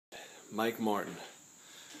Mike Martin.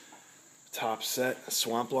 Top set,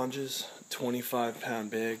 swamp lunges,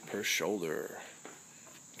 25-pound bag per shoulder.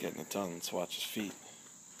 Getting it done. Let's watch his feet.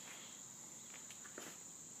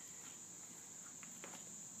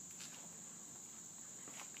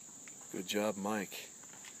 Good job, Mike.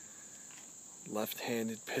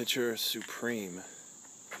 Left-handed pitcher supreme.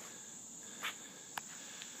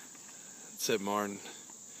 That's it, Martin.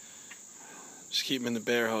 Just keep him in the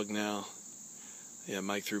bear hug now. Yeah,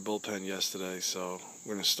 Mike threw bullpen yesterday, so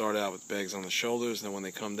we're going to start out with bags on the shoulders, and then when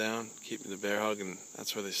they come down, keep them in the bear hug, and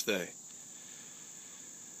that's where they stay.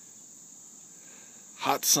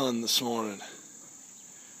 Hot sun this morning.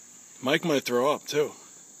 Mike might throw up, too.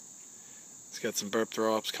 He's got some burp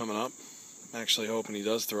throw-ups coming up. I'm actually hoping he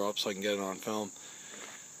does throw up so I can get it on film.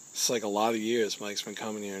 It's like a lot of years Mike's been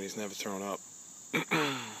coming here, and he's never thrown up.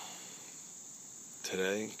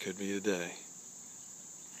 Today could be the day.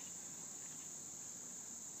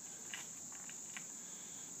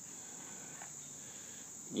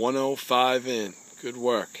 .105 in. Good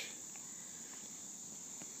work.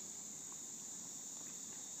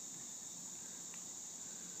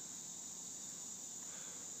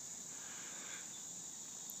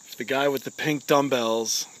 If the guy with the pink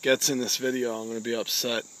dumbbells gets in this video, I'm going to be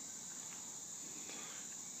upset.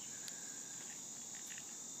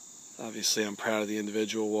 Obviously, I'm proud of the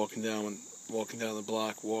individual walking down the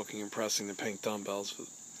block, walking and pressing the pink dumbbells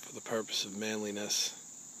for the purpose of manliness.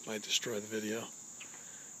 Might destroy the video.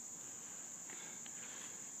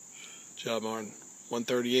 Good job, Martin.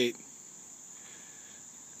 138.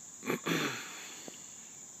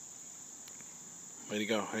 Way to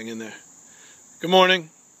go. Hang in there. Good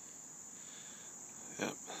morning.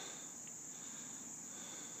 Yep.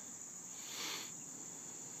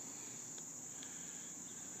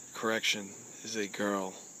 Correction, is a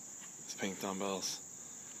girl. It's pink dumbbells.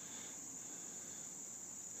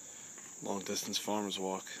 Long distance farmer's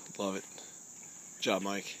walk. Love it. Good job,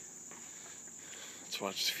 Mike. Let's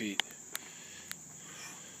watch his feet.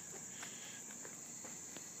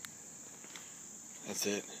 That's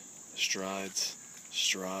it. Strides,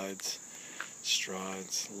 strides,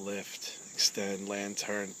 strides, lift, extend, land,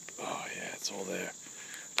 turn. Oh yeah, it's all there.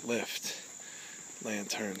 Lift, land,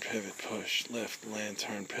 turn, pivot, push. Lift, land,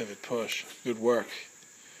 turn, pivot, push. Good work.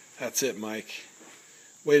 That's it, Mike.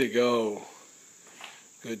 Way to go.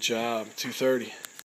 Good job. 230.